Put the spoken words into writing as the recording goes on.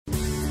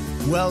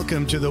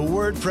Welcome to the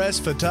WordPress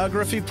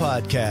Photography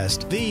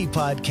Podcast, the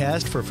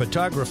podcast for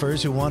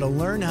photographers who want to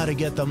learn how to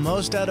get the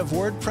most out of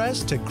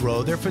WordPress to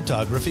grow their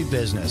photography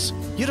business.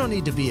 You don't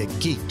need to be a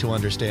geek to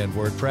understand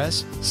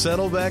WordPress.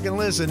 Settle back and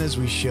listen as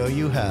we show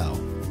you how.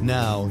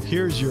 Now,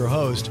 here's your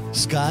host,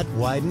 Scott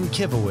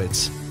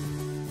Wyden-Kivowitz.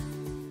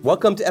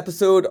 Welcome to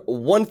episode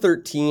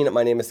 113.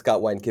 My name is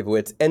Scott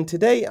Wyden-Kivowitz, and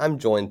today I'm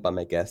joined by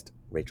my guest,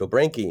 Rachel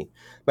Brenke.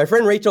 My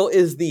friend Rachel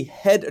is the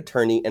head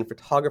attorney and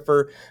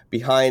photographer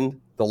behind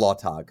the Law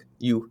Tog.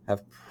 You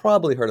have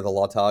probably heard of the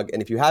Law Tog,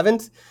 and if you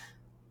haven't,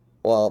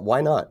 well,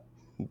 why not?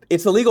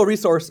 It's a legal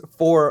resource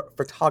for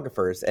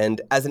photographers,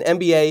 and as an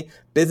MBA,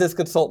 business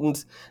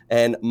consultant,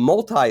 and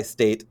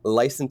multi-state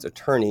licensed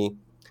attorney,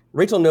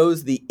 Rachel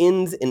knows the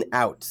ins and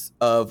outs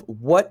of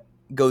what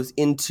goes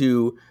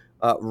into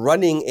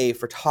running a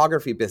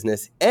photography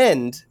business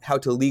and how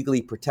to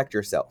legally protect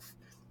yourself.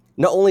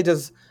 Not only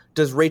does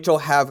Rachel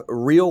have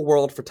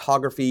real-world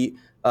photography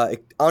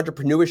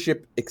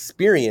entrepreneurship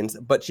experience,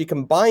 but she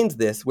combines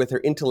this with her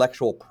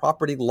intellectual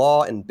property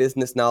law and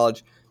business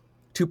knowledge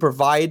to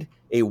provide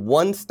a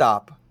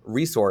one-stop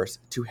resource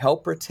to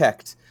help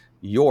protect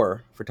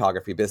your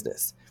photography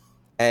business.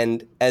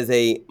 And as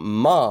a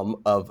mom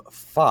of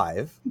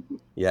 5,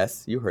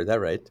 yes, you heard that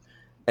right,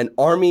 an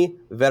Army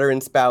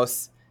veteran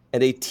spouse,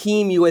 and a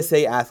Team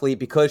USA athlete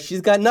because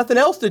she's got nothing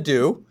else to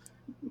do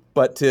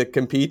but to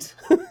compete.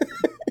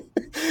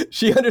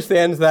 She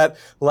understands that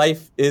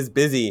life is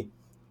busy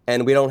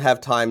and we don't have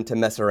time to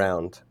mess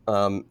around.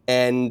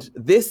 And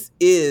this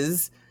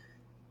is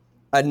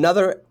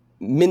another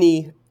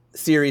mini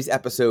series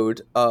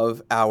episode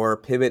of our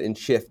Pivot and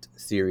Shift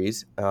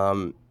series.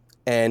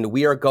 And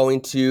we are going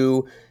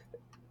to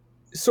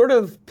sort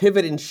of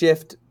pivot and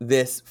shift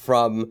this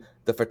from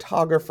the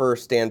photographer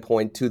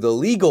standpoint to the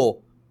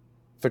legal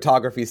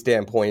photography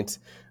standpoint,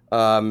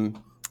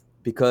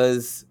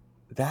 because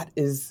that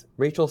is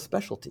Rachel's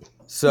specialty.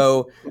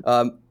 So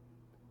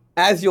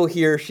as you'll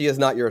hear, she is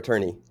not your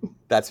attorney.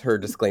 That's her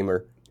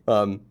disclaimer.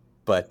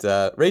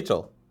 But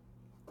Rachel,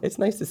 it's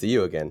nice to see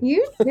you again.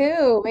 You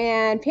too,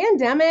 man.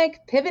 Pandemic,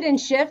 pivot and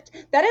shift.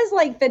 That is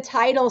like the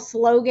title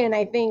slogan,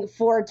 I think,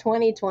 for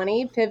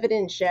 2020, pivot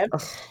and shift.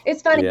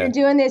 It's funny, You're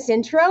doing this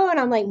intro,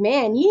 and I'm like,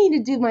 man, you need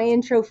to do my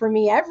intro for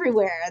me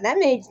everywhere. That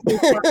makes me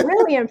sound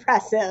really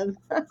impressive.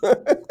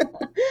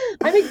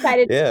 I'm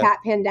excited to chat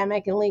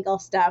pandemic and legal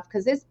stuff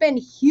because it's been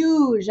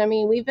huge. I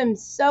mean, we've been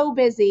so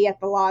busy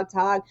at the Law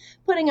Tog,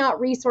 putting out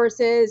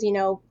resources,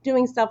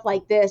 doing stuff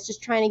like this,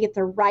 just trying to get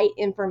the right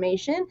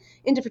information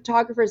into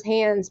photographers'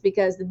 hands,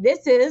 because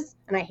this is,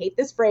 and I hate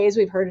this phrase,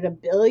 we've heard it a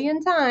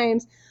billion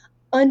times,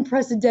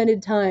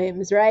 unprecedented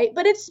times, right?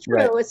 But it's true,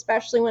 right,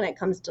 especially when it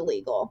comes to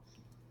legal.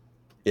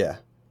 Yeah.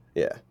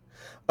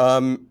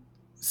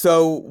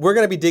 So we're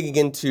going to be digging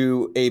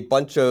into a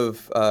bunch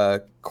of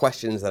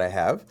questions that I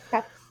have.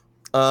 Okay.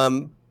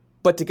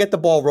 But to get the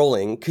ball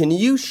rolling, can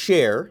you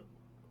share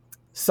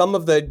some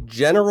of the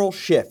general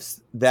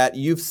shifts that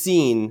you've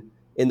seen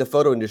in the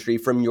photo industry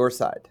from your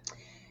side?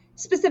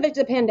 Specific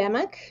to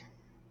pandemic?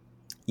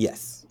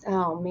 Yes.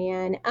 Oh,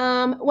 man.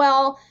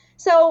 Well,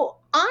 so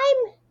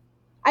I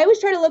always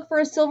try to look for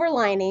a silver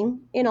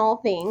lining in all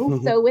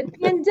things. So with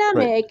pandemic,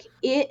 right,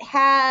 it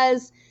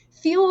has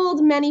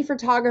fueled many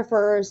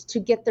photographers to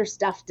get their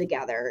stuff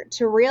together,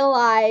 to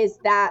realize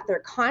that their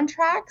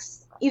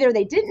contracts, either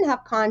they didn't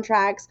have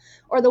contracts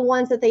or the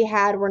ones that they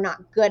had were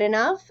not good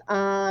enough.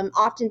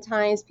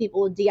 Oftentimes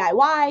people will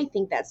DIY,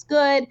 think that's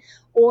good,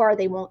 or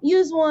they won't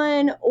use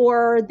one,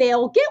 or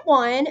they'll get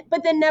one,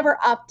 but then never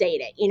update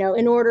it,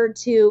 in order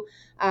to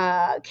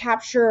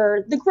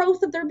capture the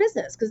growth of their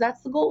business, because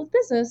that's the goal with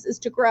business, is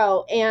to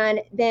grow. And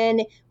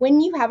then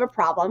when you have a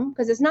problem,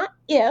 because it's not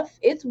if,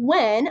 it's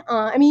when,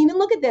 even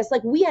look at this,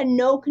 like we had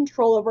no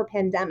control over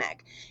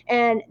pandemic.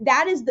 And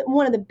that is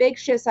one of the big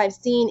shifts I've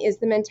seen, is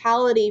the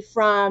mentality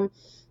from,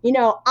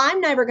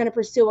 I'm never going to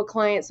pursue a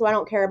client, so I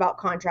don't care about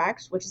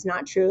contracts, which is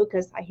not true,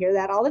 because I hear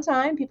that all the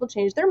time. People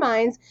change their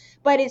minds.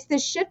 But it's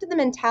this shift in the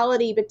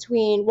mentality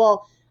between,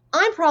 well,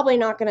 I'm probably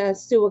not going to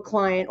sue a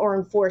client or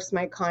enforce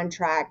my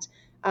contract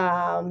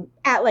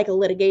at like a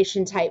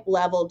litigation type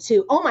level,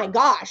 to, oh my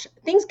gosh,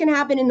 things can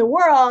happen in the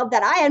world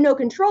that I have no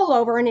control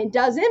over, and it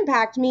does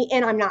impact me,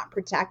 and I'm not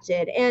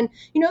protected. And,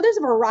 there's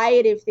a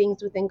variety of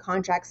things within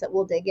contracts that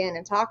we'll dig in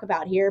and talk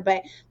about here,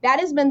 but that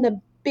has been the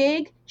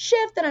big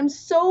shift that I'm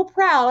so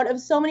proud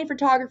of so many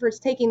photographers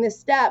taking this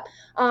step.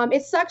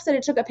 It sucks that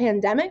it took a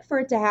pandemic for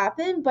it to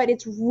happen, but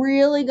it's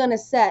really going to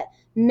set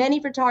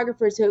many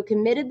photographers who have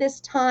committed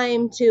this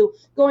time to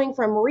going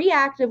from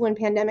reactive when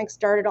pandemic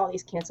started, all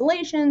these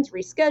cancellations,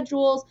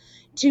 reschedules,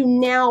 to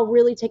now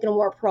really taking a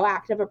more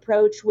proactive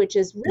approach, which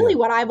is really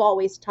what I've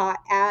always taught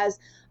as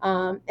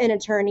an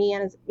attorney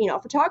and as a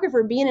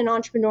photographer. Being an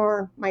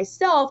entrepreneur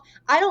myself,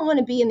 I don't want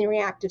to be in the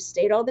reactive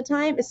state all the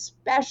time,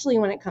 especially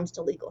when it comes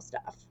to legal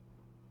stuff.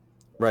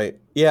 Right.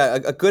 Yeah.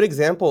 A good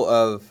example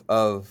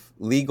of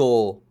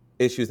legal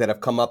issues that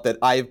have come up that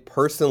I've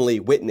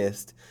personally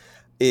witnessed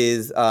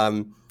is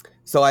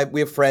we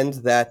have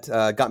friends that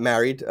got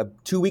married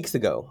 2 weeks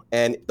ago,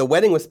 and the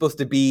wedding was supposed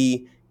to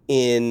be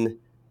in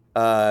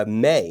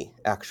May,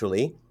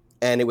 actually,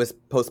 and it was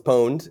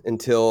postponed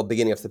until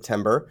beginning of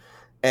September.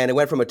 And it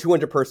went from a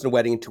 200-person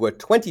wedding to a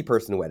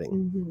 20-person wedding.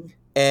 Mm-hmm.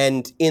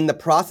 And in the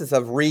process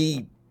of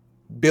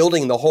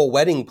rebuilding the whole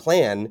wedding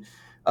plan,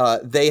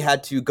 they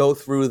had to go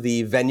through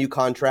the venue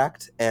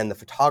contract and the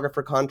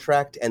photographer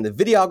contract and the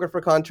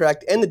videographer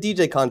contract and the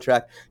DJ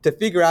contract to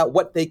figure out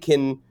what they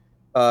can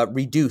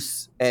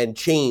reduce and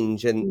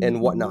change and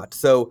whatnot.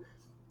 So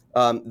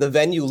the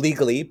venue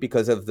legally,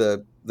 because of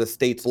the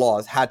state's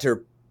laws, had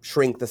to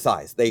shrink the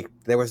size.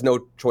 There was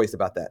no choice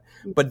about that.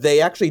 But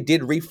they actually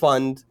did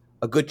refund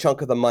a good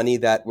chunk of the money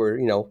that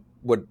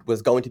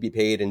was going to be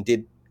paid and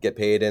did get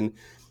paid, and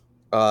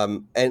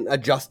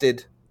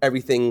adjusted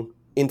everything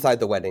inside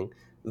the wedding.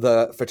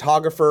 The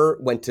photographer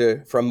went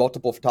from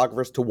multiple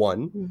photographers to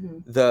one. Mm-hmm.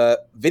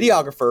 The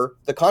videographer,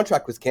 the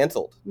contract was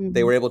canceled. Mm-hmm.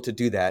 They were able to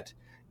do that.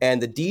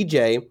 And the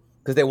DJ,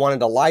 because they wanted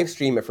to live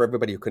stream it for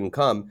everybody who couldn't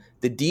come,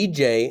 the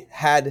DJ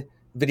had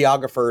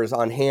videographers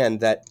on hand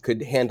that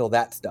could handle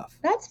that stuff.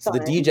 That's fun. So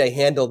the DJ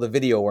handled the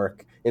video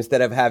work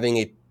instead of having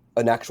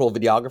an actual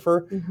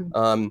videographer.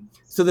 Mm-hmm.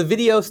 So the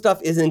video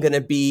stuff isn't going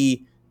to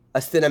be a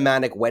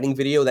cinematic wedding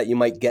video that you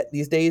might get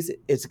these days.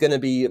 It's going to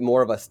be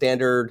more of a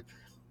standard,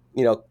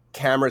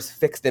 cameras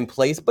fixed in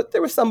place, but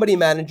there was somebody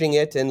managing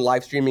it and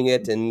live streaming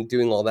it and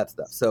doing all that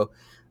stuff. So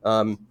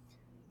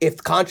if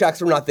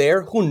contracts were not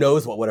there, who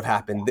knows what would have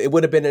happened? It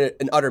would have been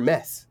an utter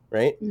mess,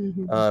 right?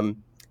 Mm-hmm.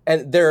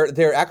 And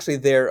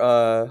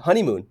their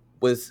honeymoon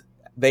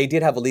they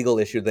did have a legal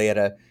issue they had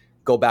to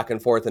go back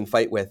and forth and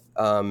fight with,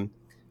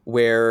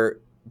 where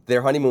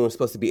their honeymoon was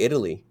supposed to be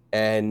Italy,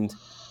 and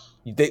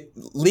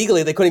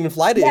legally they couldn't even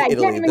fly to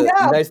Italy. The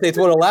United States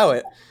won't allow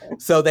it.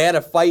 So they had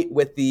a fight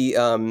with the,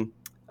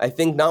 I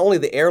think not only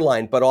the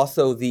airline, but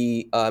also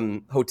the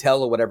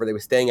hotel or whatever they were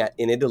staying at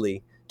in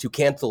Italy to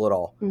cancel it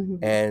all.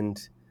 Mm-hmm.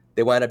 And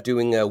they wound up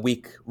doing a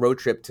week road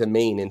trip to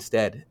Maine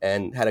instead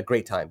and had a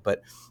great time.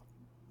 But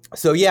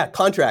so yeah,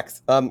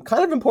 contracts, kind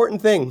of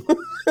important thing.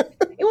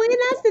 Well, and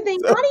that's the thing,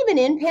 not even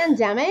in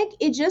pandemic,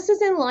 it just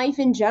is in life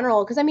in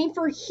general. Because,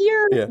 for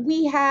here,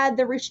 we had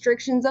the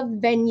restrictions of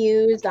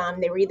venues.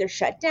 They were either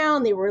shut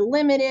down, they were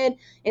limited.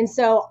 And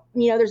so,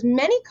 there's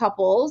many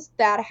couples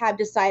that have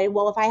decided,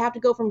 well, if I have to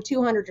go from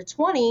 200 to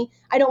 20,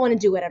 I don't want to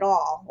do it at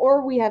all.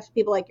 Or we have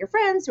people like your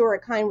friends who are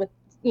kind with,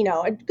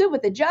 good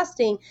with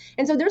adjusting.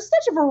 And so there's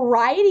such a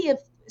variety of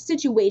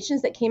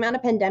situations that came out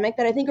of pandemic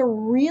that I think are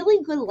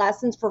really good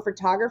lessons for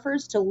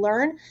photographers to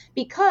learn,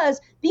 because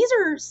these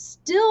are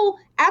still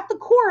at the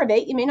core of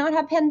it. You may not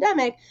have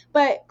pandemic,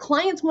 but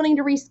clients wanting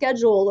to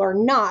reschedule or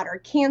not, or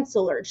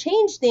cancel or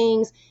change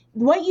things.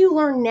 What you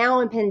learn now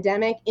in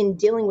pandemic in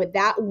dealing with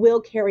that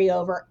will carry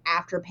over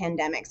after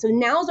pandemic. So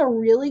now's a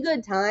really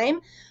good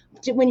time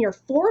when you're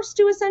forced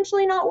to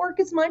essentially not work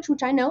as much,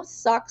 which I know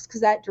sucks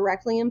because that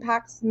directly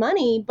impacts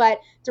money,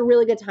 but it's a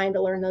really good time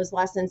to learn those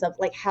lessons of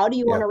how do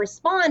you want to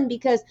respond?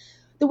 Because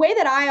the way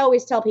that I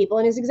always tell people,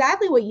 and is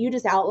exactly what you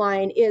just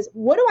outlined, is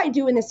what do I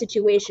do in this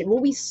situation? Well,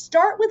 we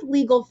start with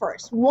legal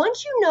first.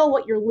 Once you know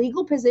what your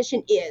legal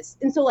position is,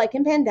 and so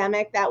in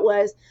pandemic, that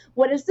was,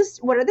 what are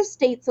the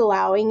states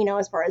allowing,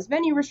 as far as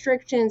venue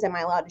restrictions, am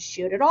I allowed to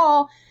shoot at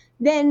all?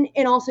 Then,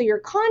 and also your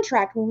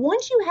contract,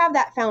 once you have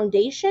that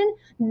foundation,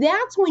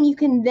 that's when you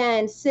can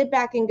then sit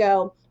back and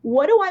go,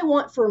 what do I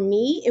want for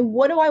me? And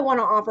what do I want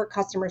to offer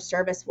customer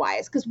service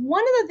wise? Because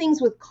one of the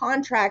things with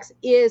contracts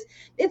is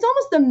it's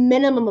almost the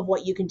minimum of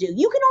what you can do.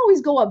 You can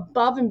always go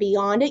above and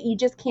beyond it. You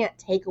just can't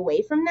take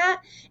away from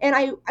that. And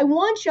I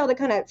want y'all to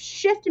kind of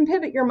shift and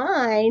pivot your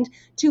mind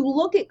to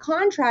look at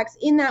contracts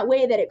in that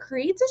way, that it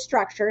creates a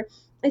structure.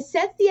 It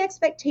sets the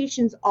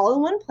expectations all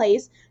in one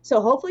place.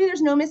 So hopefully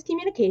there's no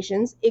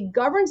miscommunications. It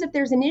governs if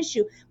there's an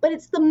issue, but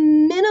it's the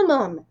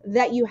minimum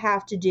that you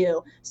have to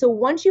do. So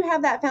once you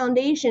have that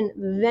foundation,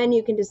 then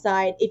you can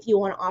decide if you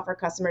want to offer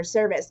customer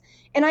service.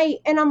 And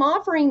I'm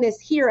offering this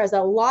here as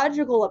a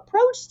logical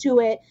approach to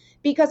it,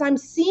 because I'm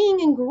seeing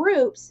in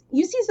groups,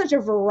 you see such a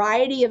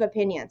variety of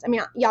opinions.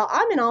 Y'all,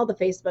 I'm in all the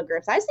Facebook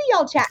groups. I see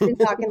y'all chatting and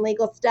talking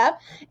legal stuff,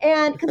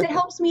 and because it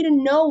helps me to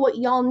know what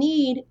y'all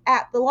need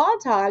at the Law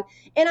Talk.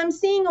 And I'm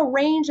seeing a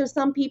range of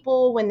some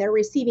people when they're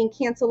receiving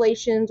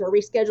cancellations or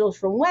reschedules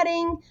from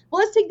wedding.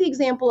 Well, let's take the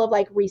example of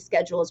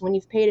reschedules when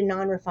you've paid a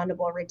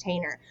non-refundable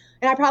retainer.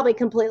 And I probably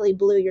completely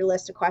blew your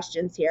list of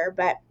questions here,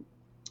 but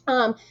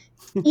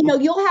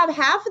you'll have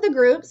half of the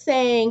group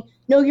saying,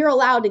 no, you're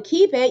allowed to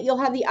keep it. You'll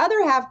have the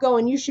other half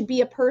going, you should be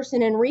a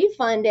person and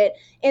refund it.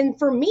 And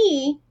for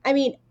me,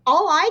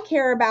 all I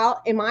care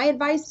about, and my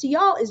advice to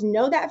y'all, is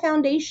know that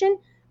foundation,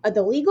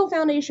 the legal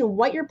foundation,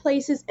 what your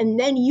place is, and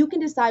then you can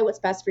decide what's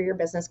best for your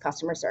business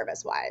customer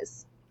service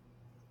wise.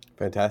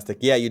 Fantastic.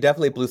 Yeah, you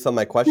definitely blew some of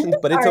my questions,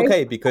 but it's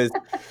okay because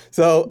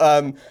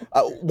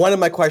one of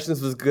my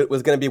questions was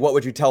going to be, what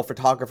would you tell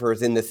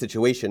photographers in this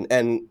situation?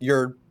 And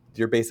you're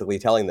basically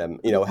telling them,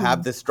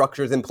 have the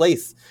structures in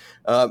place.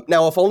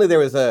 Now, if only there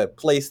was a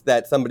place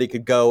that somebody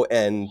could go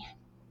and,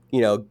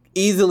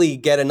 easily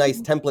get a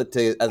nice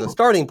template as a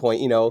starting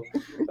point,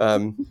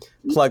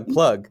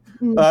 plug.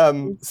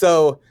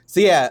 So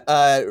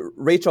yeah,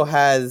 Rachel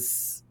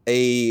has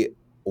a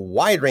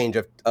wide range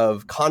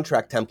of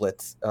contract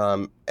templates,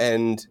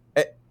 and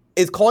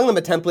is calling them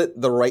a template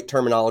the right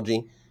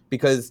terminology?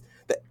 Because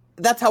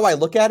that's how I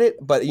look at it,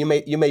 but you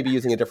may be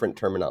using a different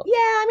terminology. Yeah,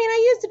 I mean,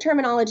 I use the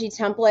terminology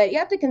template. You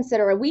have to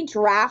consider we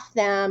draft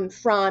them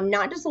from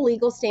not just a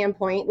legal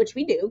standpoint, which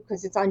we do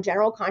because it's on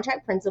general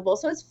contract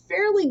principles, so it's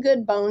fairly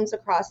good bones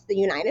across the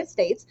United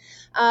States.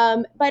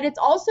 But it's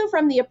also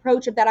from the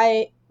approach of that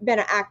I've been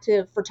an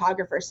active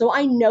photographer, so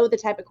I know the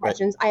type of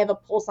questions. Right. I have a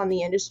pulse on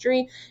the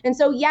industry, and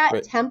so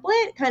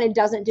template kind of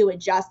doesn't do it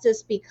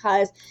justice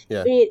because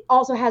it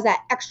also has that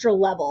extra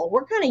level.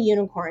 We're kind of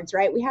unicorns,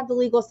 right? We have the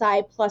legal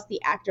side plus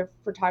the active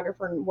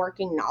photographer and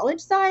working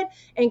knowledge side,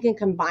 and can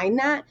combine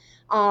that.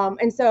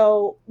 And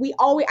so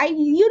I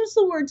use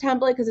the word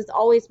template because it's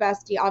always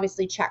best to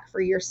obviously check for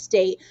your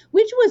state,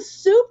 which was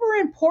super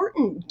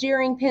important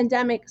during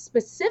pandemic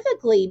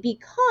specifically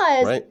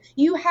because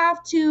you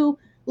have to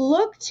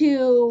look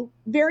to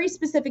very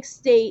specific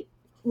state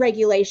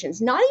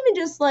regulations, not even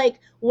just like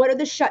what are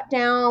the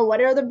shutdown,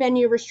 what are the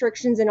venue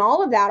restrictions and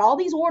all of that, all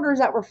these orders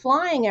that were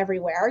flying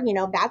everywhere,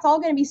 that's all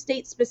going to be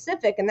state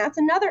specific. And that's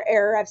another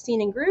error I've seen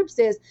in groups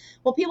is,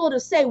 well, people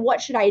just say,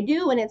 what should I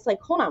do? And it's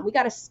like, hold on, we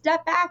got to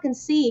step back and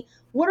see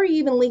what are you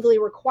even legally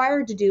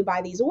required to do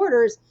by these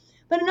orders.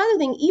 But another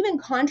thing, even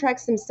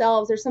contracts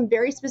themselves, there's some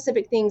very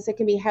specific things that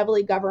can be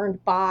heavily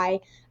governed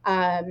by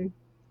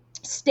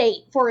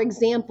state. For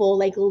example,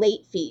 like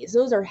late fees,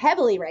 those are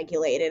heavily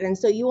regulated, and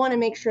so you want to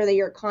make sure that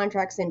your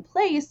contract's in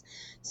place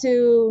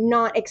to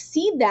not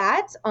exceed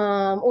that,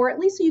 or at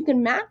least so you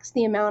can max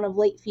the amount of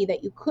late fee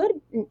that you could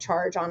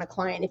charge on a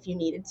client if you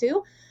needed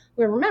to.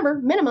 Remember,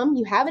 minimum,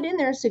 you have it in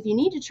there, so if you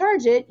need to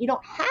charge it, you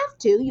don't have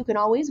to. You can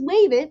always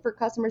waive it for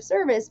customer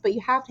service, but you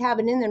have to have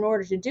it in there in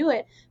order to do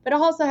it. But it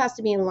also has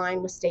to be in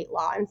line with state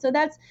law. And so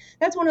that's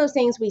one of those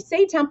things. We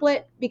say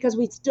template because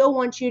we still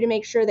want you to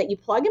make sure that you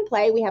plug and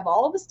play. We have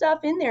all the stuff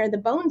in there. The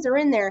bones are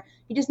in there.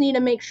 You just need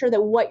to make sure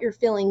that what you're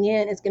filling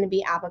in is going to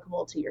be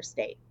applicable to your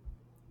state.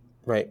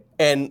 Right.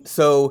 And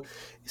so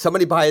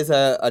somebody buys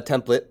a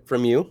template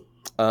from you,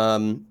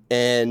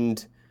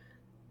 and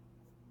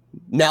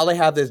now they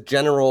have this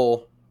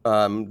general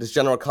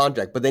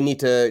contract, but they need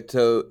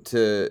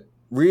to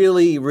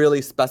really,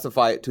 really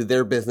specify it to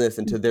their business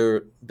and to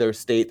their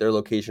state, their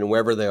location,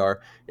 wherever they are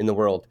in the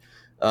world.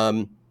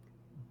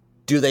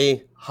 Do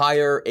they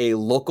hire a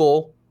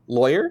local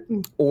lawyer,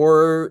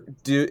 or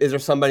is there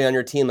somebody on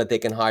your team that they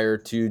can hire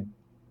to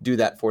do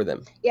that for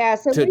them? Yeah.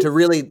 So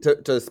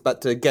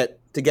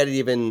to get it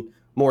even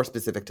more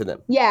specific to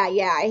them. Yeah,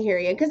 I hear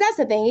you. Because that's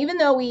the thing. Even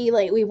though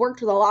we've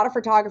worked with a lot of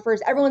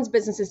photographers, everyone's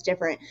business is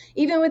different.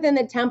 Even within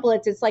the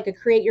templates, it's like a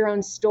create your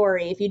own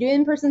story. If you do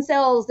in-person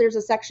sales, there's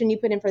a section you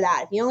put in for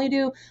that. If you only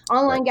do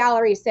online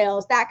gallery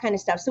sales, that kind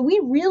of stuff. So we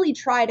really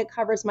try to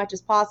cover as much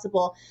as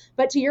possible.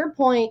 But to your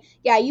point,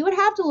 you would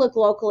have to look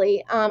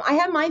locally. I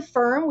have my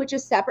firm, which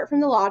is separate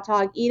from the Law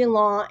Talk, Eden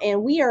Law,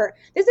 and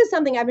this is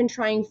something I've been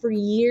trying for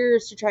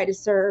years to try to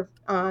serve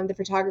the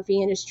photography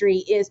industry,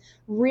 is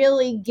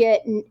really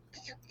get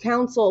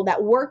counsel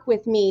that work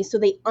with me so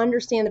they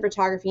understand the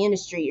photography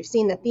industry. You've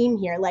seen the theme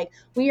here. Like,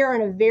 we are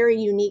in a very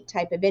unique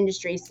type of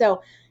industry.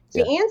 So to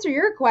answer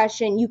your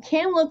question, you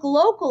can look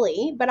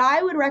locally, but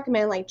I would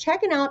recommend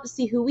checking out to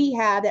see who we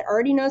have that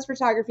already knows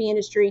photography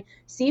industry,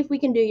 see if we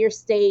can do your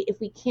state. If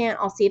we can't,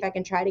 I'll see if I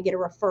can try to get a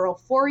referral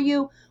for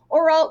you,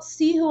 or else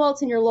see who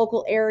else in your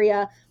local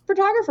area,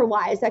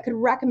 photographer-wise, that could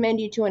recommend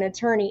you to an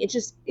attorney. It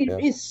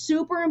is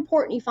super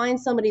important you find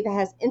somebody that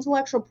has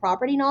intellectual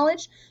property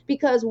knowledge,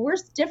 because we're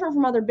different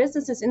from other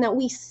businesses in that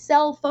we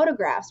sell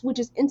photographs, which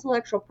is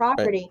intellectual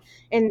property.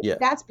 And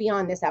that's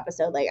beyond this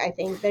episode. I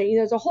think that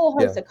there's a whole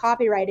host of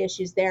copyright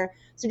issues there.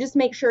 So just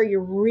make sure you're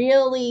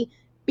really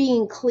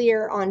being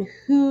clear on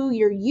who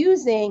you're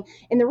using.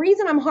 And the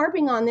reason I'm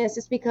harping on this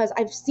is because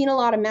I've seen a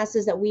lot of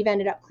messes that we've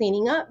ended up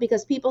cleaning up,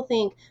 because people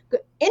think,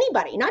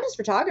 anybody, not just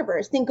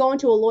photographers, think going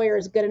to a lawyer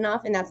is good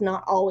enough. And that's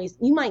not always.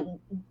 You might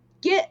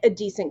get a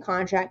decent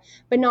contract,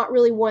 but not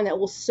really one that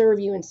will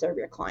serve you and serve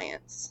your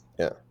clients.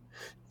 Yeah.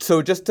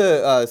 So just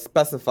to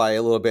specify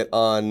a little bit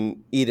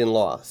on Eden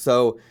Law.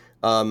 So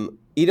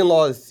Eden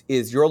Law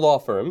is your law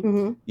firm.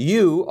 Mm-hmm.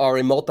 You are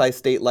a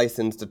multi-state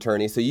licensed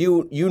attorney, so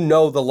you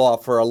know the law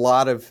for a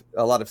lot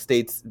of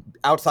states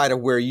outside of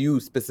where you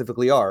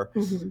specifically are.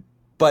 Mm-hmm.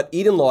 But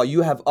Eden Law,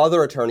 you have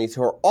other attorneys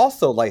who are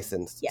also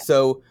licensed. Yes.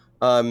 So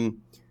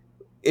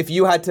if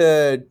you had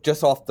to,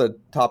 just off the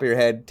top of your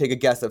head, take a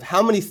guess of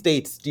how many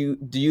states do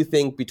you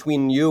think,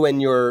 between you and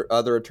your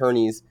other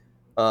attorneys,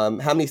 how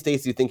many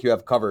states do you think you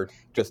have covered?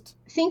 I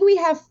think we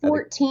have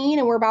 14,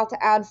 and we're about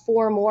to add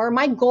 4 more.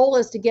 My goal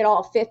is to get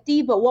all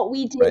 50, but what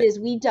we did is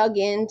we dug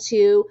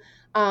into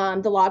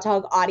the Law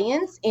Talk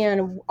audience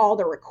and all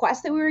the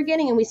requests that we were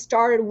getting, and we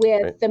started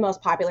with the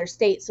most popular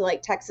states, so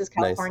like Texas,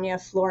 California,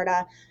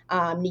 Florida,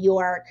 New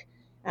York,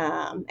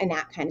 and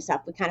that kind of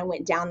stuff. We kind of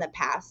went down the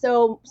path.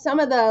 So some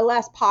of the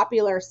less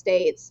popular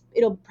states,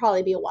 it'll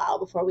probably be a while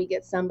before we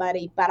get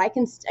somebody, but I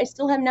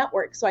still have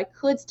networks, so I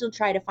could still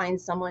try to find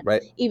someone,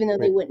 even though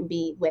they wouldn't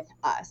be with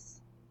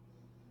us.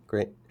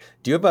 Great.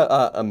 Do you have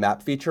a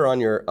map feature on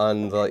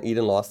the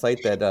Eden Law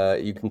site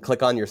that you can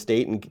click on your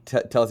state and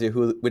tells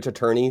you which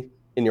attorney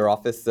in your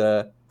office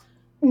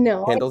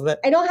handles that?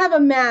 I don't have a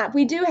map.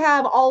 We do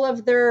have all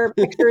of their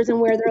pictures and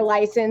where they're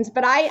licensed,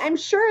 but I'm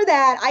sure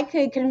that I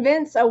could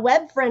convince a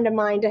web friend of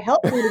mine to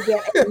help me to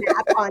get a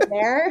map on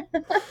there.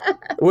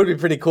 It would be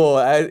pretty cool.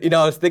 I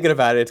was thinking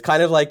about it. It's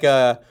kind of like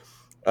there's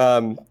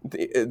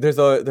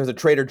a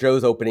Trader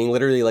Joe's opening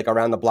literally like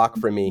around the block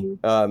from me.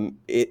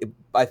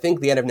 I think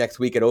the end of next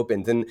week it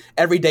opens, and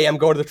every day I'm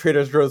going to the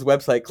Trader Joe's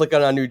website,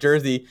 clicking on New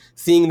Jersey,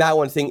 seeing that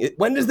one, seeing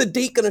when is the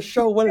date going to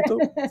show when it's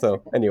open.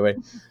 So anyway.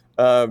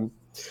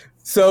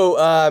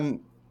 So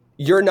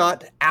you're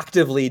not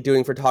actively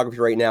doing photography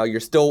right now.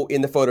 You're still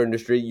in the photo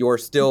industry. You're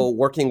still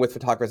working with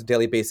photographers on a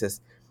daily basis.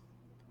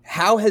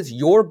 How has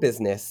your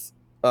business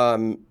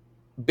been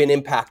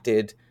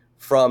impacted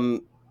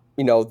from,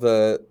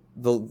 the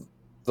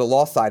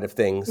law side of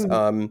things?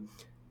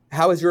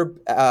 How has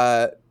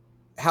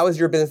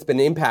your business been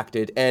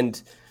impacted,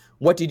 and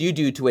what did you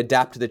do to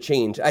adapt to the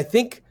change? I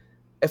think,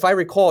 if I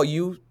recall,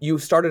 you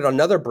started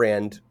another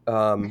brand,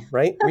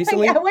 right,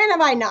 recently? Yeah, when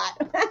am I not?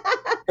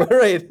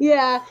 Right.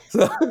 Yeah.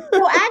 So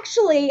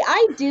actually,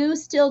 I do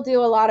still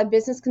do a lot of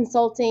business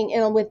consulting,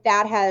 and with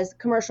that has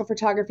commercial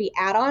photography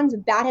add-ons.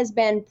 That has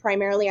been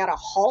primarily at a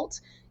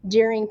halt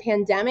during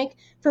pandemic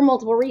for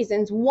multiple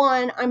reasons.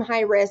 One, I'm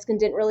high risk and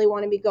didn't really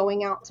want to be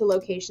going out to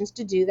locations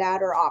to do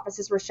that, or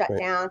offices were shut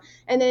down.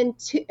 And then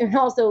and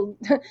also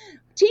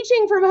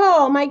teaching from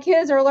home, my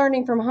kids are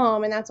learning from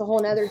home, and that's a whole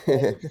nother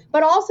thing.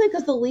 But also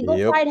because the legal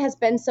side has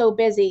been so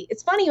busy.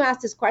 It's funny you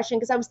asked this question,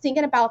 because I was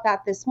thinking about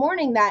that this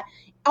morning, that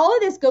all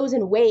of this goes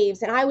in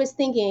waves. And I was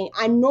thinking,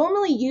 I'm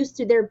normally used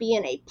to there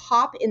being a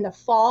pop in the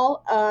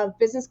fall of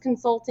business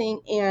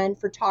consulting and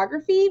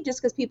photography,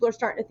 just because people are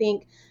starting to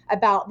think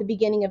about the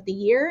beginning of the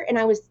year. And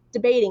I was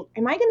debating,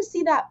 am I going to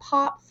see that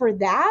pop for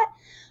that?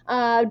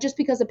 Just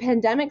because of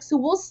pandemic. So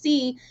we'll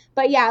see.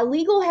 But yeah,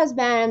 legal we've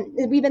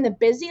been the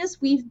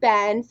busiest we've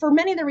been for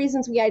many of the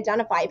reasons we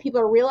identify.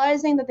 People are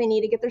realizing that they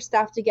need to get their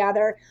stuff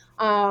together,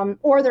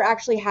 or they're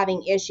actually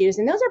having issues.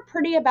 And those are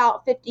pretty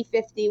about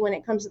 50-50 when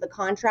it comes to the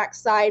contract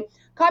side.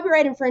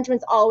 Copyright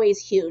infringement's always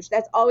huge.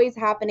 That's always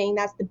happening.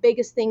 That's the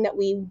biggest thing that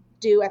we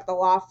do at the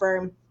law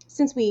firm,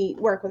 since we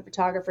work with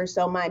photographers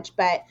so much.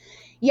 But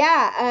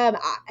yeah,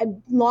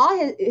 law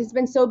has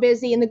been so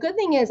busy. And the good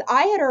thing is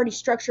I had already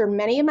structured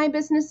many of my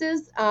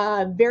businesses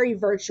very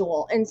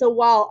virtual. And so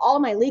while all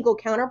of my legal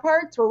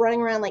counterparts were running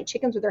around like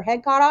chickens with their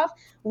head cut off,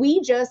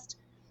 we just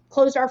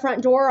closed our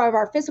front door of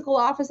our physical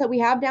office that we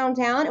have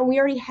downtown, and we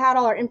already had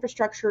all our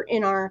infrastructure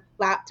in our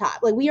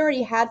laptop. Like, we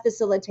already had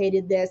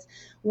facilitated this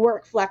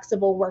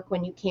flexible work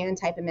when you can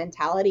type of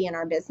mentality in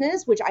our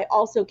business, which I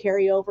also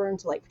carry over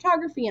into like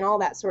photography and all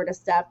that sort of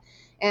stuff.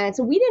 And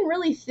so we didn't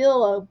really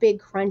feel a big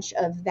crunch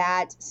of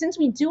that. Since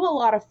we do a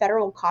lot of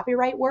federal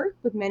copyright work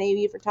with many of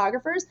you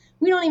photographers,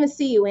 we don't even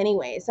see you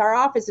anyway. So our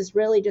office is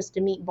really just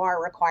to meet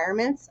bar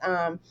requirements.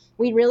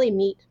 We really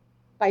meet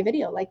by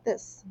video like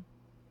this.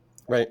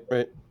 Right.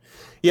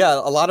 Yeah,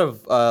 a lot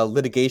of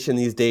litigation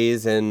these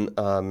days and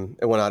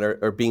whatnot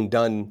are being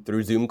done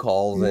through Zoom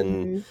calls,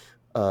 and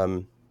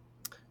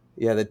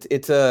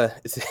it's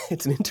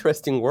an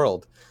interesting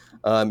world.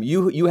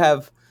 You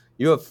have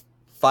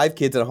 5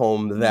 kids at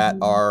home that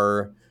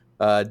are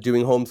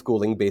doing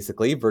homeschooling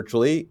basically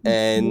virtually,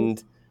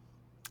 and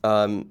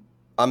I'm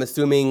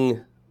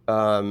assuming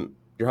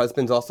your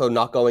husband's also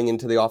not going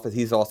into the office.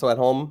 He's also at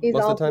home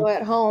most of the time? He's also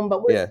at home,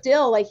 but we're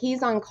still, like,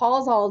 he's on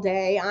calls all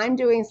day. I'm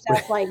doing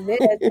stuff like this.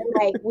 And,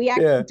 like, we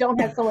actually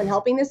don't have someone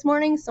helping this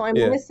morning, so I'm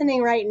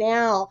listening right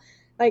now,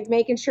 like,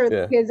 making sure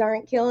the kids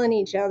aren't killing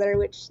each other,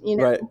 which,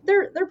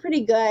 they're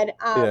pretty good.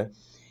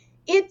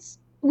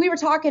 We were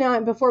talking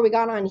on before we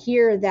got on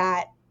here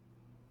that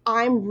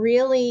I'm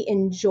really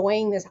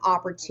enjoying this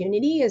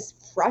opportunity. As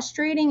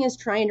frustrating as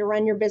trying to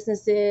run your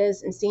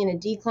businesses and seeing a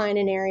decline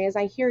in areas,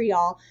 I hear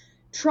y'all,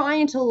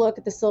 trying to look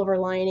at the silver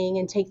lining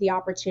and take the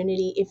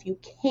opportunity if you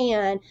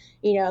can,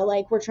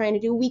 like we're trying to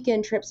do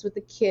weekend trips with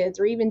the kids,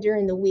 or even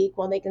during the week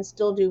while they can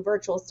still do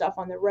virtual stuff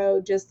on the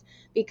road, just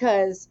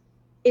because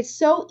it's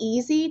so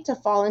easy to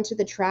fall into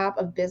the trap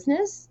of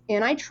business.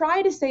 And I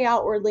try to say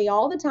outwardly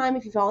all the time,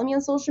 if you follow me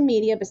on social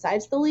media,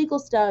 besides the legal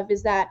stuff,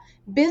 is that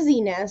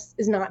busyness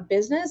is not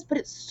business, but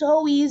it's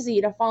so easy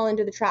to fall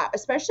into the trap,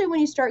 especially when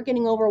you start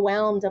getting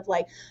overwhelmed of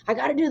like, I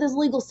got to do this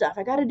legal stuff,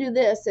 I got to do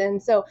this.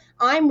 And so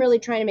I'm really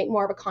trying to make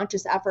more of a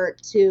conscious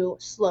effort to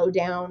slow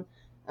down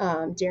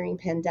during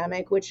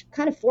pandemic, which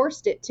kind of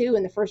forced it too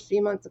in the first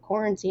few months of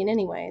quarantine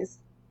anyways.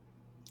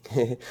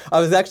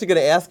 I was actually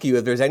going to ask you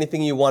if there's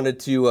anything you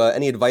wanted to,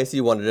 any advice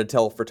you wanted to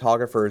tell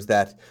photographers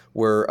that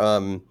were,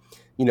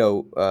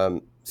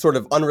 sort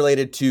of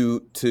unrelated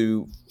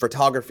to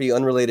photography,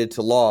 unrelated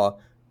to law,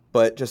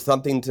 but just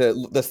something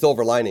to the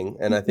silver lining.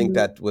 And I think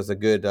that was a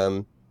good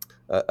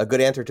a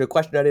good answer to a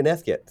question I didn't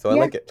ask yet. So I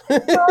like it. So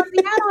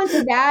the add-on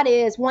to that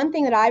is one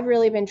thing that I've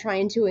really been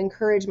trying to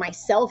encourage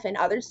myself and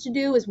others to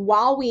do is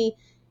while we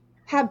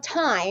have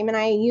time, and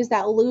I use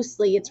that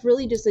loosely, it's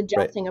really just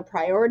adjusting of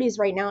priorities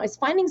right now, is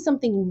finding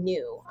something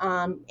new.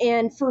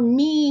 And for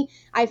me,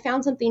 I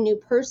found something new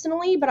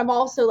personally, but I've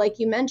also, like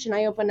you mentioned,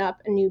 I opened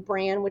up a new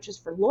brand, which is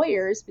for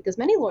lawyers, because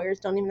many lawyers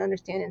don't even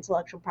understand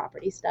intellectual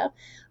property stuff.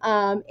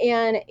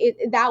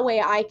 That way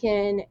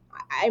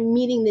I'm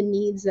meeting the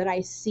needs that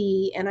I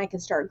see, and I can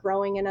start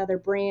growing another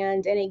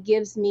brand, and it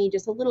gives me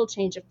just a little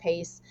change of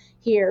pace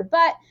here.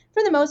 But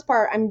for the most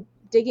part, I'm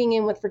digging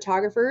in with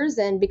photographers,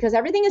 and because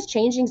everything is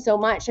changing so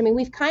much, I mean,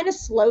 we've kind of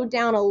slowed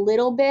down a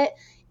little bit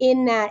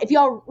in that. If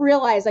y'all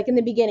realize, like in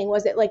the beginning,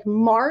 was it like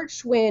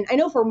March when, I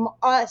know for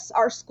us,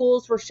 our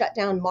schools were shut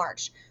down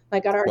March,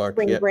 like on our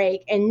spring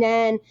break. And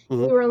then we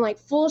were in like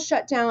full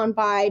shutdown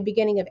by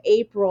beginning of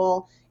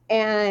April.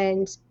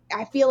 And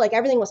I feel like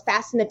everything was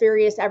fast and the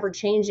furious, ever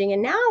changing.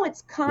 And now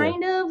it's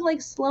kind of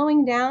like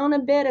slowing down a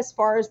bit as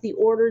far as the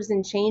orders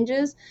and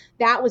changes.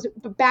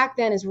 But back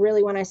then is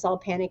really when I saw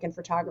panic in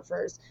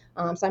photographers.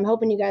 So I'm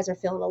hoping you guys are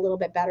feeling a little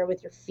bit better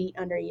with your feet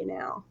under you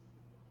now.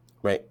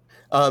 Right.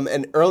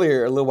 And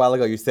earlier, a little while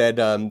ago, you said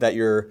that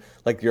your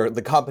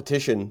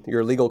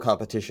legal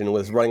competition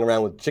was running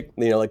around with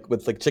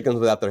chickens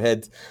without their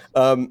heads.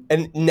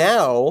 And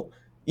now,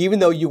 even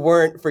though you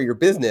weren't for your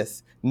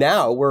business,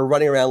 now we're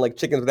running around like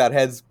chickens without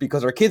heads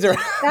because our kids are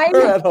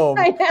at home,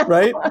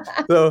 right?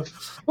 So,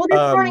 well, this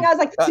morning I was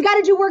like, we got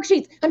to do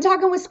worksheets. I'm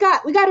talking with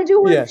Scott. We got to do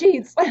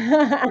worksheets.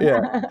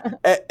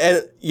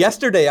 And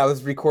yesterday I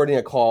was recording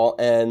a call,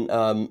 and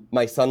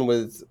my son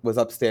was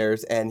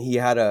upstairs, and he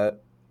had a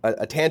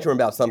tantrum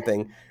about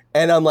something,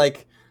 and I'm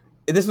like,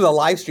 this was a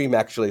live stream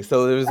actually,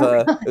 so there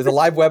was a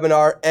live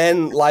webinar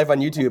and live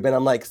on YouTube, and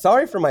I'm like,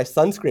 sorry for my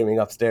son screaming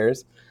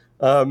upstairs.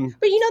 But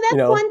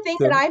that's one thing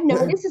that I've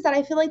noticed is that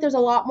I feel like there's a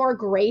lot more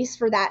grace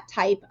for that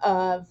type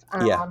of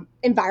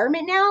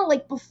environment now.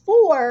 Like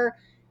before,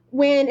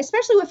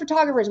 especially with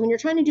photographers, when you're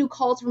trying to do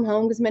calls from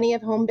home, because many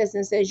of home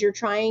businesses, you're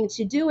trying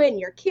to do it, and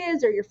your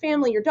kids or your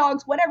family, your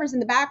dogs, whatever's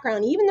in the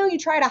background, even though you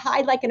try to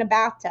hide like in a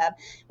bathtub,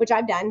 which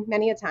I've done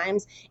many a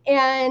times.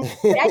 And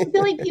I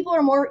feel like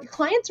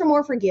clients are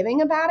more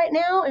forgiving about it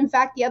now. In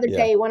fact, the other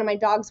day, one of my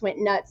dogs went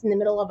nuts in the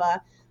middle of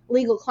a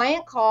legal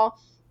client call,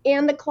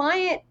 and the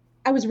client,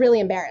 I was really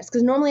embarrassed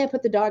because normally I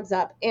put the dogs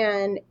up,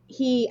 and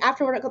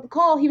after I got the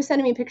call, he was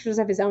sending me pictures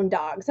of his own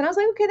dogs. And I was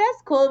like, okay,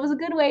 that's cool. It was a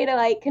good way to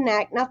like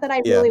connect. Not that I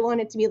really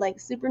wanted to be like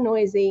super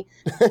noisy,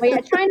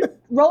 but trying to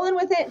roll in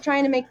with it,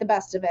 trying to make the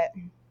best of it.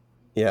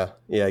 Yeah.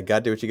 Got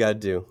to do what you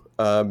got to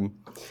do.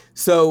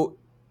 So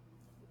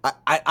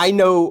I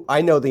know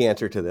the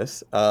answer to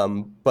this,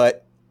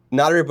 but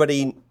not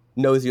everybody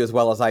knows you as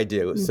well as I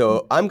do. Mm-hmm.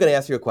 So I'm going to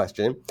ask you a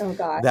question. Oh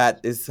God. That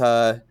is,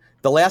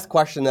 the last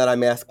question that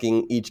I'm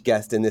asking each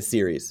guest in this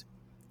series.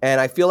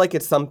 And I feel like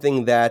it's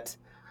something that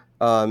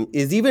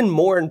is even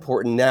more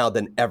important now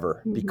than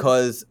ever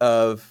because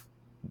of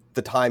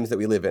the times that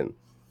we live in.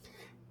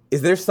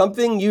 Is there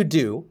something you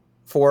do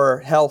for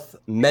health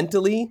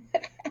mentally,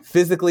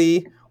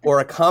 physically, or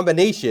a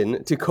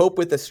combination to cope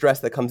with the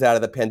stress that comes out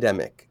of the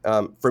pandemic?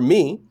 For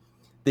me,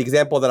 the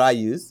example that I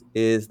use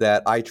is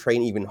that I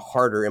train even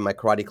harder in my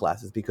karate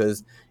classes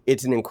because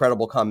it's an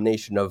incredible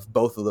combination of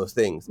both of those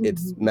things.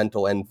 It's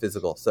mental and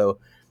physical. So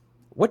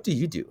what do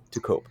you do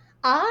to cope?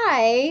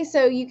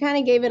 So you kind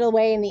of gave it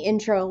away in the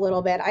intro a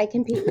little bit. I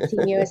compete with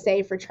Team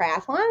USA for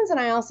triathlons,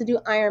 and I also do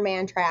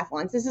Ironman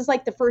triathlons. This is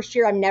like the first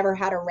year I've never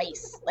had a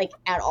race, like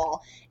at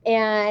all.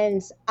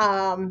 And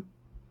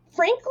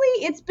frankly,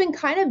 it's been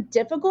kind of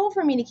difficult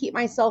for me to keep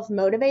myself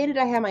motivated.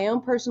 I have my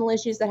own personal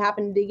issues that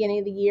happened at the beginning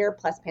of the year,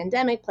 plus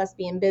pandemic, plus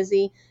being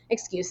busy,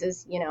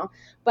 excuses,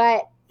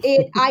 but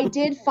I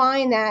did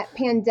find that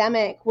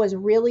pandemic was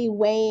really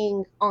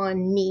weighing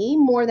on me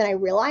more than I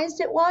realized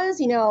it was.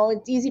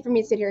 It's easy for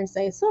me to sit here and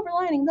say silver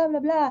lining, blah,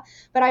 blah, blah.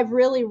 But I've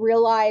really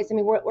realized,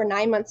 we're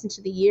 9 months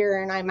into the year,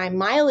 and my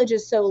mileage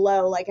is so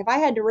low. Like if I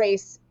had to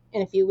race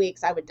in a few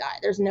weeks, I would die.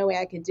 There's no way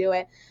I could do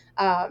it.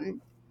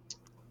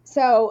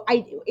 So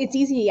it's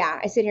easy.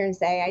 I sit here and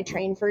say I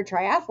train for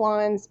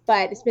triathlons,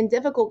 but it's been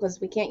difficult because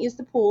we can't use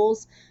the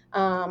pools.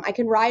 I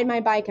can ride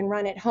my bike and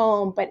run at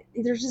home, but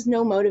there's just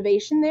no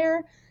motivation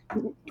there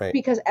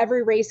because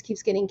every race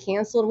keeps getting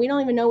canceled. We don't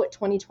even know what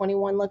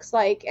 2021 looks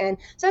like. And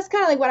so that's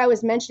kind of like what I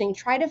was mentioning.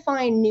 Try to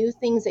find new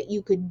things that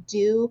you could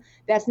do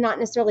that's not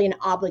necessarily an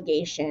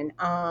obligation.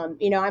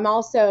 I'm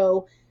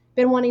also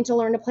been wanting to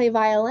learn to play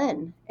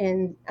violin,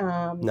 and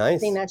I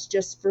think that's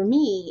just for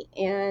me.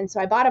 And so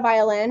I bought a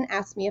violin.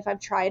 Asked me if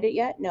I've tried it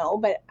yet. No,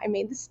 but I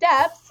made the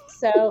steps.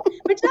 So,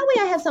 which that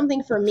way I have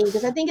something for me,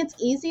 because I think it's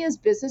easy as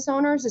business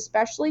owners,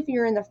 especially if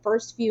you're in the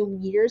first few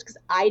years, because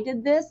I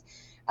did this,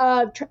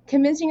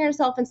 convincing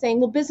yourself and saying,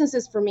 well, business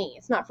is for me.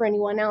 It's not for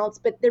anyone else.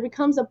 But there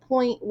becomes a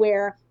point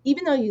where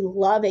even though you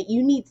love it,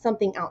 you need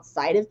something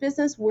outside of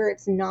business where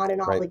it's not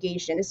an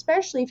obligation,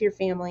 especially if your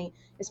family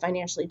is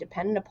financially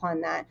dependent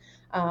upon that.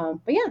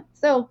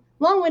 So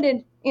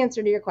long-winded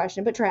answer to your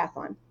question, but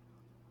triathlon.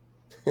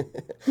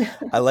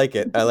 I like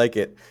it. I like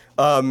it.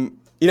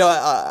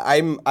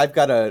 I've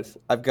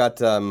got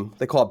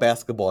they call it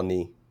basketball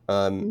knee.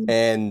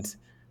 And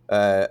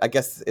I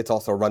guess it's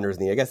also a runner's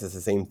knee. I guess it's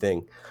the same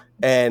thing.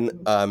 And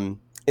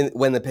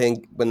when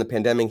the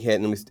pandemic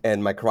hit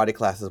and my karate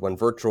classes went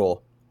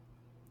virtual,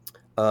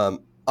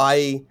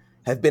 I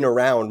have been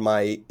around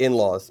my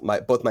in-laws,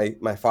 both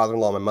my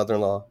father-in-law, my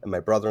mother-in-law, and my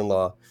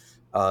brother-in-law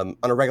on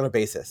a regular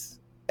basis.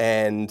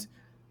 And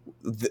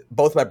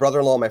both my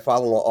brother-in-law and my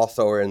father-in-law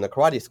also are in the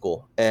karate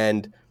school.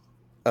 And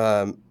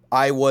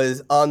I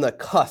was on the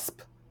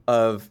cusp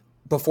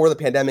before the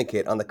pandemic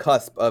hit, on the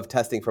cusp of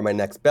testing for my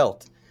next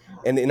belt.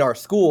 And in our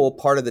school,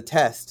 part of the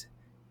test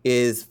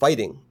is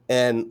fighting.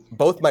 And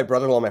both my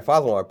brother-in-law and my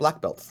father-in-law are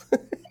black belts.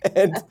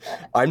 And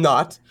I'm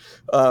not.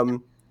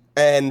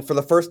 And for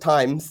the first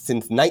time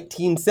since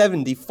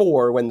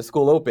 1974, when the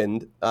school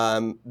opened,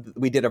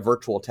 we did a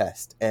virtual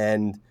test.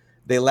 And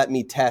they let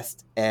me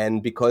test.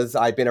 And because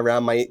I've been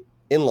around my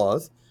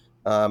in-laws,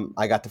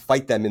 I got to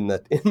fight them in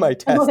my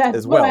test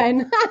as well.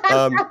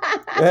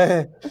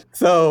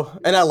 So,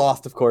 and I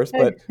lost, of course,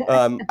 but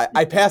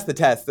I passed the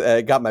test,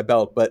 got my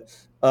belt. But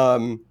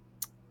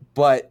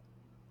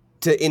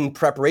in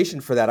preparation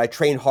for that, I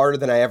trained harder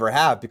than I ever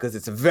have, because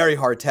it's a very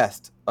hard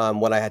test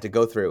what I had to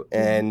go through.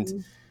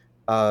 And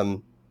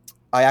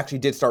I actually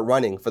did start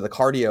running for the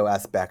cardio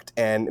aspect,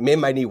 and it made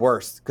my knee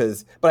worse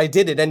but I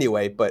did it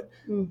anyway. But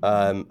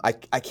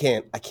I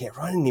can't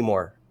run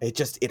anymore.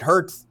 It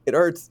hurts. It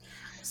hurts.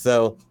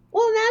 So.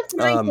 Well, that's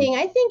my thing.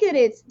 I think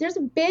there's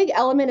a big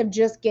element of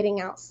just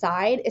getting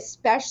outside,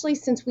 especially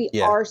since we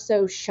are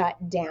so shut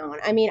down.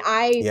 I mean,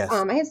 I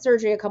had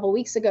surgery a couple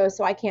weeks ago,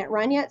 so I can't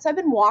run yet. So I've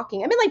been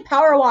walking. I've been like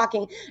power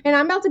walking, and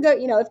I'm about to go,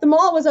 if the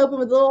mall was open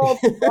with a little,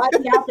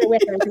 I'd be out there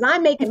with her, because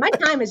my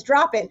time is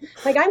dropping.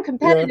 Like, I'm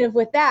competitive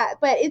with that,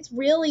 but it's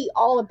really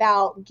all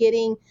about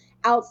getting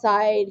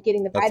outside,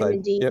 getting the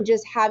vitamin D, and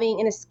just having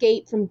an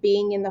escape from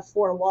being in the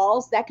four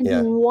walls. That can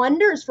do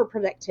wonders for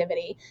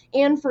productivity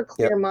and for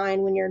clear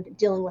mind when you're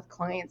dealing with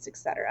clients,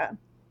 etc.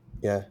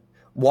 Yeah.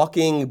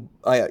 Walking,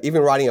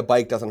 even riding a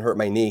bike doesn't hurt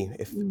my knee.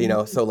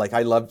 So like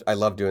I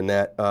love doing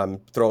that.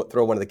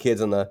 Throw one of the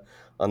kids on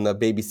the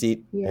baby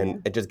seat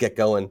and just get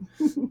going.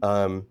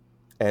 And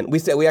we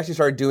actually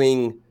started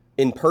doing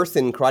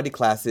in-person karate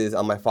classes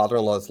on my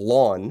father-in-law's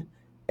lawn.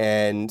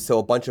 And so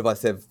a bunch of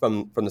us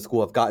from the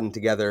school have gotten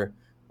together,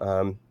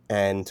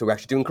 and so we're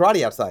actually doing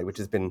karate outside, which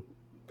has been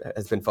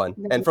fun,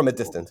 and from a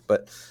distance.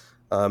 But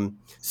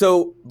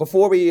so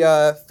before we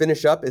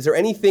finish up, is there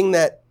anything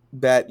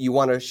that you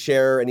want to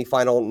share? Any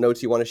final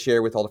notes you want to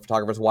share with all the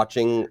photographers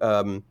watching?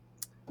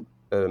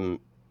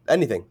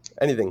 Anything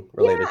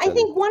related? I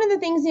think one of the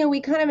things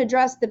we kind of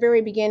addressed at the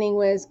very beginning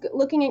was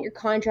looking at your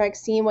contract,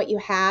 seeing what you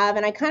have,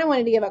 and I kind of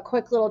wanted to give a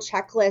quick little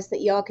checklist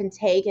that y'all can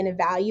take and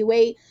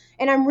evaluate.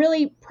 And I'm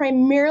really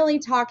primarily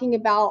talking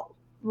about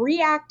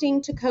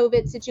reacting to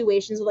COVID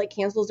situations with like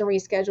cancels and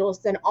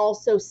reschedules, then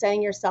also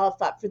setting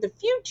yourself up for the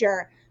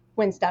future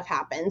when stuff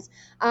happens.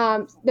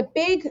 The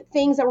big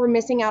things that were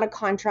missing out of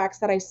contracts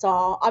that I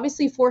saw,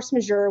 obviously force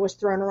majeure was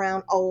thrown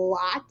around a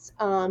lot.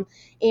 And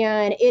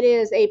it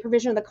is a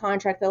provision of the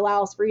contract that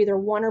allows for either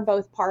one or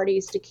both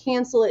parties to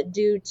cancel it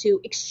due to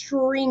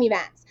extreme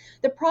events.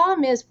 The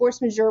problem is force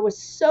majeure was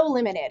so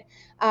limited.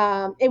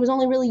 It was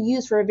only really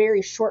used for a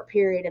very short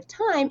period of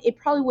time. It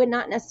probably would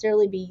not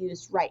necessarily be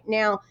used right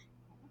now.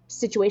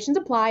 Situations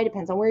apply,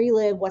 depends on where you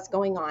live, what's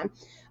going on.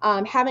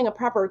 Having a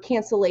proper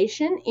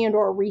cancellation and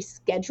or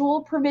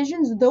reschedule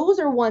provisions, those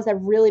are ones that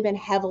have really been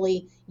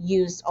heavily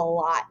used a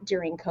lot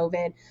during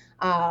COVID,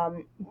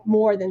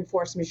 more than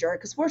force majeure,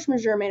 because force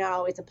majeure may not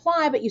always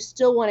apply, but you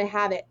still want to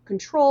have it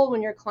controlled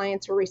when your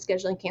clients are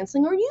rescheduling,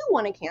 canceling, or you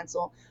want to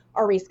cancel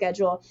or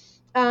reschedule.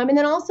 And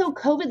then also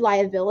COVID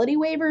liability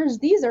waivers,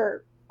 these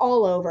are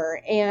all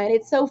over. And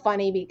it's so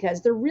funny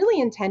because they're really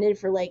intended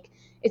for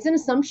it's an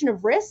assumption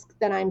of risk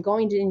that I'm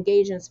going to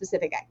engage in a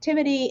specific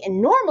activity.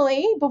 And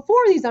normally,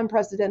 before these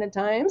unprecedented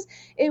times,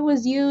 it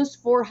was used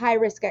for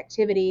high-risk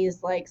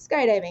activities like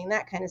skydiving,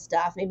 that kind of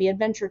stuff, maybe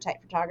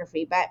adventure-type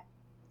photography. But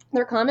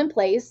they're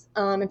commonplace.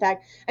 In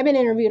fact, I've been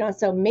interviewed on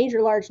some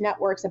major large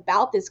networks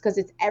about this because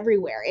it's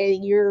everywhere.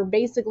 You're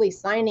basically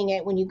signing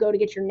it when you go to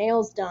get your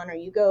nails done, or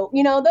you go,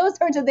 those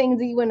sorts of things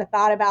that you wouldn't have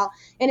thought about.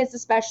 And it's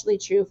especially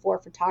true for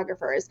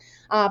photographers.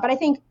 But I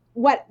think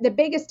what the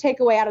biggest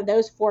takeaway out of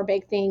those four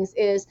big things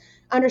is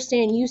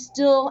understand you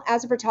still,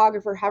 as a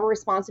photographer, have a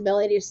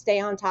responsibility to stay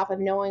on top of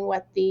knowing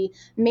what the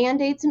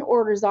mandates and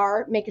orders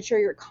are, making sure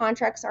your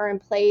contracts are in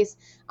place,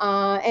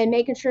 and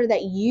making sure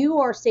that you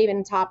are staying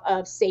on top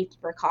of safety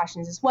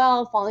precautions as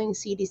well, following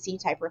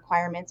CDC type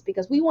requirements,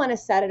 because we want to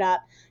set it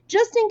up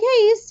just in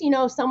case,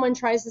 someone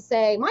tries to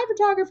say, my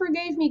photographer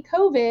gave me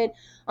COVID,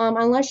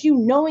 unless you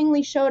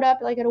knowingly showed up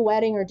like at a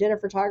wedding or did a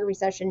photography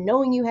session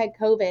knowing you had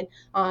COVID,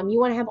 you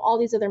want to have all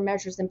these other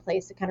measures in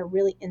place to kind of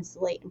really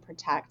insulate and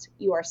protect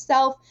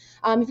yourself.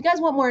 If you guys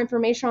want more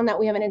information on that,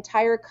 we have an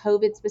entire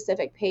COVID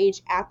specific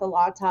page at the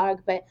Law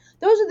Tog, but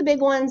those are the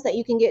big ones that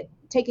you can get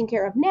taken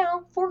care of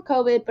now for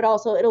COVID, but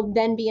also it'll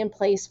then be in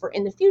place for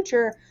in the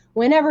future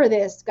whenever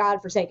this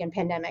godforsaken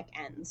pandemic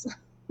ends.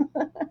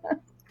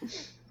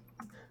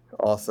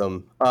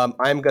 Awesome.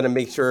 I'm going to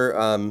make sure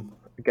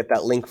get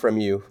that link from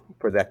you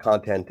for that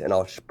content, and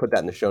I'll put that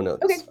in the show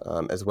notes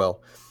as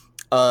well.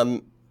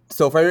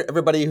 So for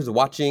everybody who's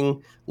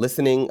watching,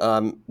 listening,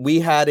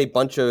 we had a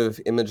bunch of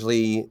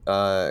Imagely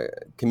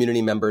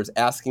community members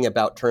asking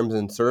about terms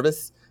and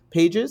service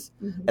pages.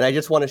 Mm-hmm. And I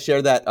just want to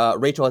share that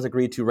Rachel has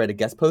agreed to write a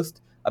guest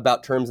post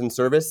about terms and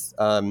service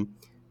and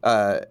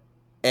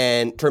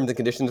terms and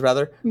conditions,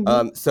 rather.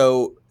 Mm-hmm.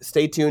 So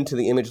stay tuned to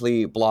the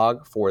Imagely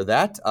blog for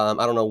that.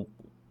 I don't know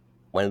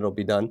when it'll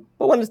be done,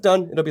 but when it's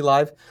done, it'll be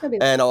live.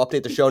 And I'll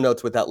update the show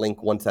notes with that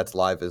link once that's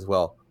live as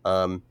well.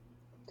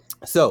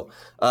 So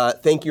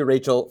thank you,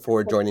 Rachel,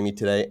 for joining me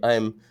today.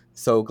 I'm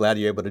so glad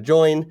you're able to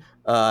join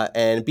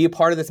and be a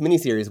part of this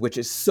mini-series, which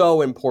is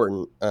so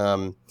important.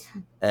 So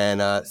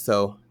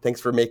thanks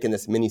for making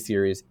this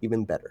mini-series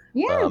even better.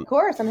 Yeah, of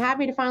course. I'm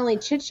happy to finally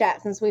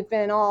chit-chat since we've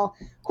been all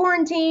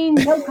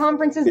quarantined, no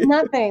conferences,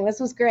 nothing. This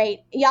was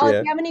great. Y'all,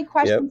 if you have any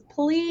questions,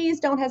 please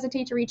don't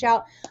hesitate to reach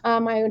out.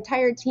 My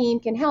entire team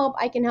can help.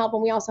 I can help.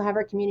 And we also have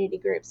our community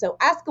group. So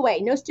ask away.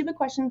 No stupid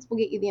questions. We'll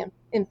get you the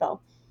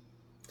info.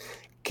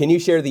 Can you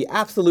share the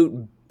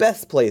absolute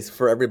best place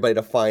for everybody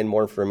to find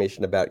more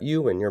information about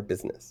you and your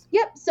business?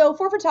 Yep. So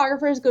for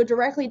photographers, go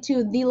directly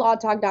to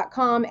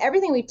thelawtalk.com.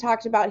 Everything we've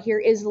talked about here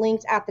is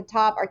linked at the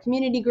top. Our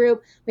community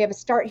group, we have a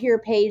Start Here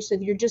page. So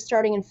if you're just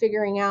starting and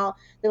figuring out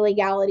the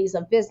legalities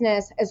of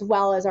business, as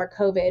well as our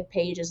COVID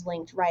page is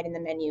linked right in the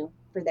menu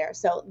for there.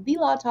 So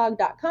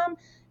thelawtalk.com,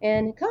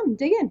 and come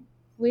dig in.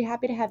 We're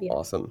happy to have you.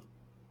 Awesome.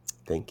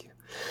 Thank you.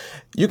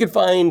 You can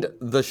find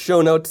the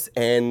show notes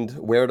and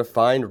where to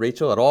find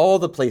Rachel at all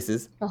the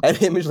places at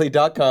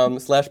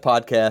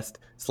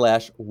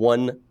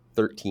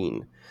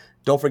imagely.com/podcast/113.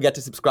 Don't forget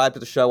to subscribe to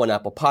the show on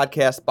Apple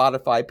Podcasts,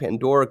 Spotify,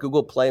 Pandora,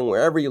 Google Play, and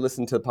wherever you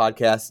listen to the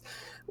podcasts.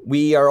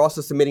 We are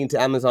also submitting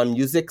to Amazon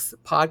Music's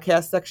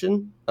podcast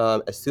section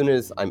as soon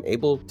as I'm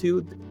able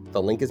to.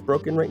 The link is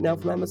broken right now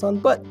from Amazon,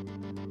 but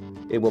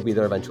it will be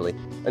there eventually.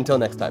 Until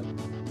next time.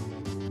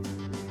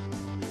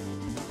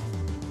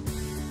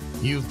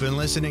 You've been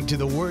listening to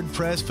the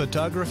WordPress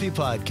Photography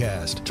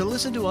Podcast. To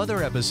listen to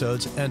other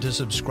episodes and to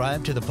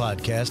subscribe to the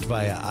podcast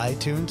via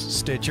iTunes,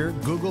 Stitcher,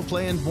 Google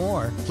Play, and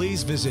more,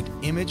 please visit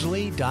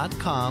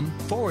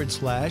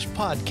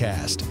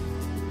imagely.com/podcast.